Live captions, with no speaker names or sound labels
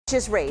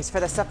His race for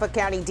the Suffolk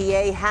County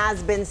DA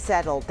has been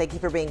settled. Thank you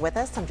for being with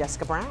us. I'm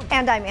Jessica Brown.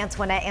 And I'm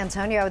Antoinette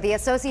Antonio. The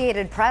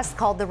Associated Press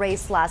called the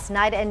race last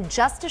night, and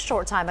just a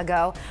short time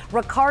ago,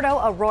 Ricardo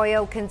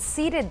Arroyo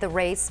conceded the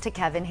race to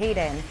Kevin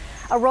Hayden.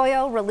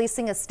 Arroyo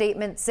releasing a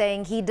statement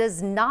saying he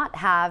does not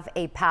have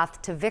a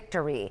path to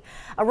victory.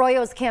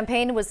 Arroyo's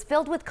campaign was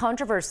filled with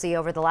controversy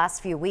over the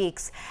last few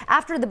weeks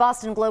after the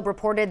Boston Globe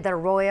reported that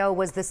Arroyo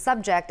was the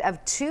subject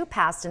of two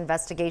past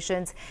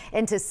investigations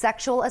into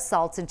sexual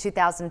assaults in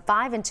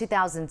 2005 and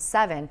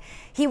 2007.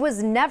 He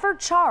was never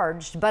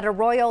charged, but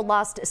Arroyo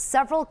lost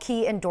several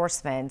key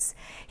endorsements.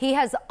 He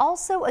has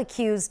also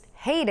accused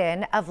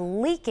Hayden of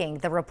leaking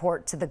the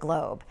report to the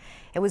Globe.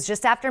 It was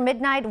just after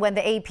midnight when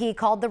the AP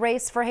called the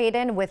race for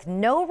Hayden with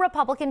no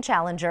Republican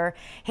challenger.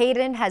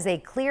 Hayden has a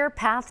clear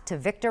path to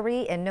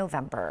victory in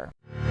November.